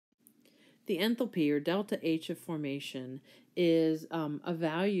The enthalpy, or delta H of formation, is a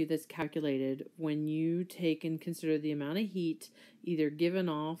value that's calculated when you take and consider the amount of heat either given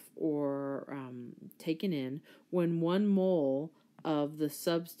off or taken in when 1 mole of the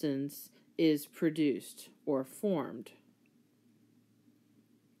substance is produced or formed.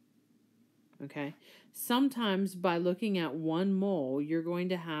 Okay, sometimes by looking at 1 mole, you're going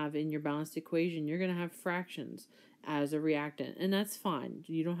to have in your balanced equation, you're going to have fractions as a reactant, and that's fine.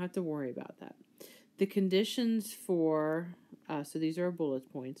 You don't have to worry about that. The conditions for, so these are our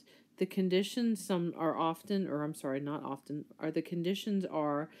bullet points. The conditions not often, the conditions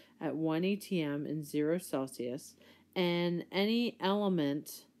are at 1 atm and 0 Celsius, and any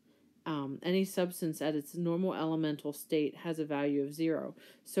element, any substance at its normal elemental state has a value of 0.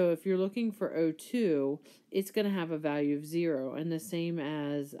 So if you're looking for O2, it's going to have a value of 0, and the same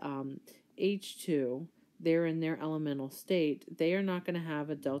as H2, they're in their elemental state. They are not going to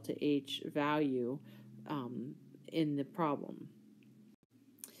have a delta H value in the problem.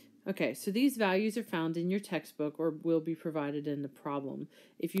 Okay, so these values are found in your textbook or will be provided in the problem.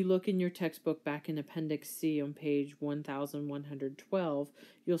 If you look in your textbook back in Appendix C on page 1112,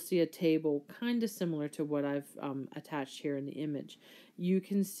 you'll see a table kind of similar to what I've attached here in the image. You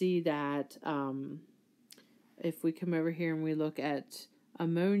can see that if we come over here and we look at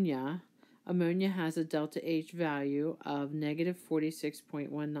ammonia, ammonia has a delta H value of negative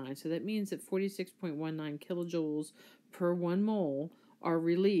 46.19. So that means that 46.19 kilojoules per 1 mole are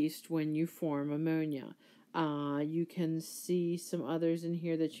released when you form ammonia. You can see some others in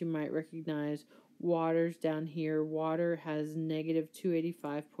here that you might recognize. Water's down here. Water has negative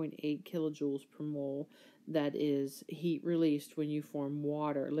 285.8 kilojoules per mole. That is heat released when you form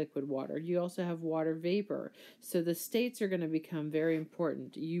water, liquid water. You also have water vapor. So the states are going to become very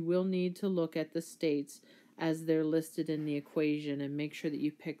important. You will need to look at the states as they're listed in the equation and make sure that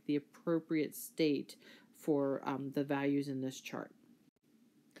you pick the appropriate state for the values in this chart.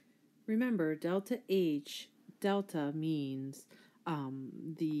 Remember, delta H, delta means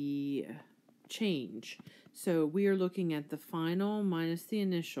the change. So we are looking at the final minus the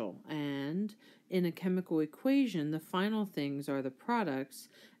initial, and in a chemical equation, the final things are the products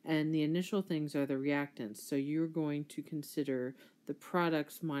and the initial things are the reactants. So you're going to consider the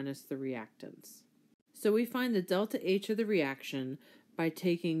products minus the reactants. So we find the delta H of the reaction by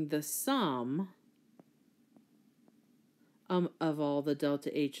taking the sum of all the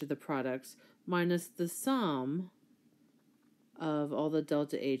delta H of the products minus the sum of all the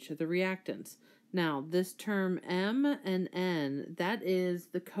delta H of the reactants. Now, this term M and N, that is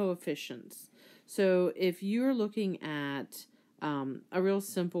the coefficients. So if you're looking at a real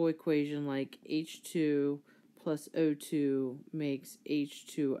simple equation like H2 plus O2 makes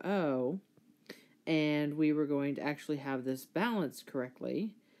H2O, and we were going to actually have this balanced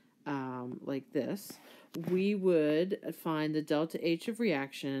correctly, like this, we would find the delta H of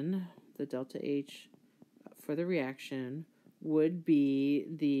reaction, the delta H for the reaction would be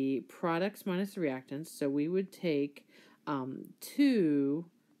the products minus the reactants. So we would take 2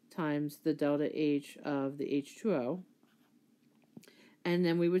 times the delta H of the H2O, and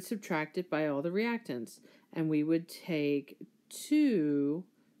then we would subtract it by all the reactants, and we would take 2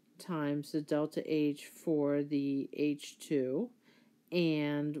 times the delta H for the H2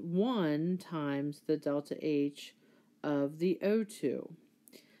 and 1 times the delta H of the O2.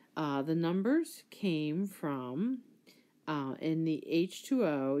 The numbers came from, in the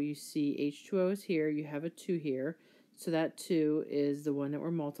H2O, you see H2O is here, you have a 2 here, so that 2 is the one that we're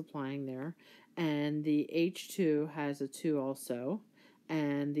multiplying there, and the H2 has a 2 also,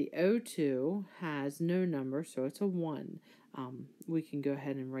 and the O2 has no number, so it's a 1. We can go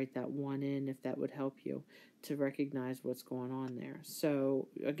ahead and write that 1 in if that would help you to recognize what's going on there. So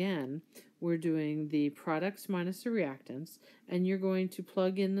again, we're doing the products minus the reactants, and you're going to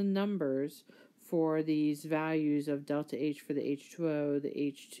plug in the numbers for these values of delta H for the H2O, the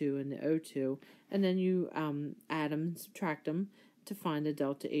H2, and the O2, and then you add them and subtract them to find the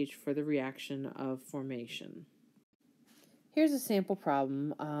delta H for the reaction of formation. Here's a sample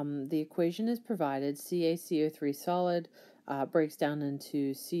problem. The equation is provided. CaCO3 solid breaks down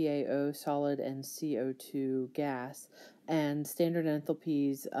into CaO solid and CO2 gas, and standard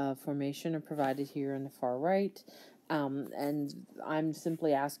enthalpies of formation are provided here on the far right. And I'm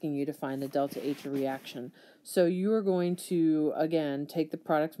simply asking you to find the delta H of reaction. So you are going to, again, take the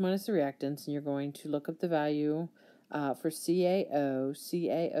products minus the reactants, and you're going to look up the value for CaO.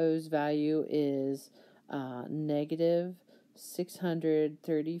 CaO's value is negative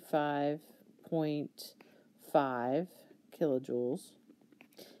 635.5 kilojoules.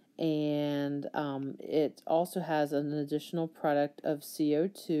 and it also has an additional product of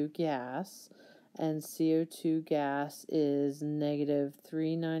CO2 gas, and CO2 gas is negative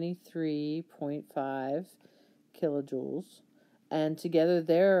 393.5 kilojoules, and together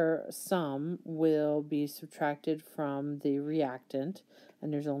their sum will be subtracted from the reactant,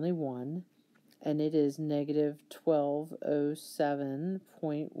 and there's only one, and it is negative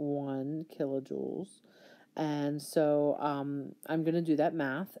 1207.1 kilojoules. And so I'm going to do that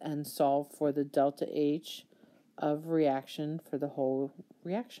math and solve for the delta H of reaction for the whole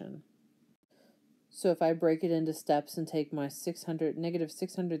reaction. So if I break it into steps and take my negative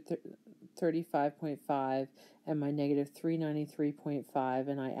 635.5 and my negative 393.5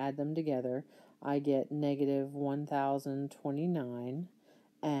 and I add them together, I get negative 1029.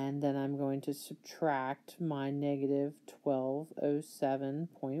 And then I'm going to subtract my negative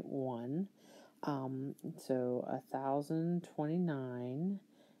 1207.1. So 1029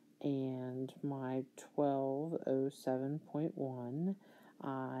 and my 1207.1,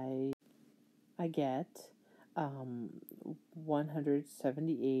 I get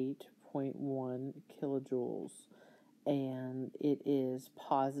 178.1 kilojoules, and it is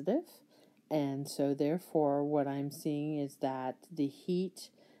positive. And so therefore what I'm seeing is that the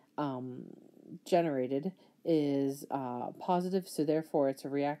heat generated is positive, so therefore it's a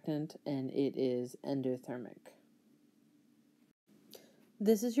reactant and it is endothermic.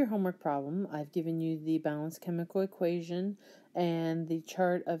 This is your homework problem. I've given you the balanced chemical equation and the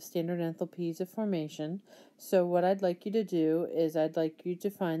chart of standard enthalpies of formation. So what I'd like you to do is I'd like you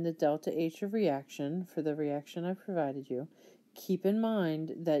to find the delta H of reaction for the reaction I provided you. Keep in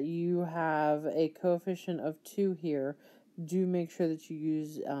mind that you have a coefficient of 2 here. Do make sure that you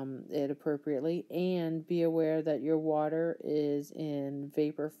use it appropriately, and be aware that your water is in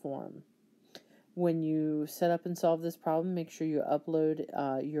vapor form. When you set up and solve this problem, make sure you upload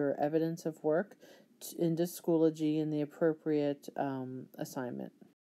your evidence of work into Schoology in the appropriate assignment.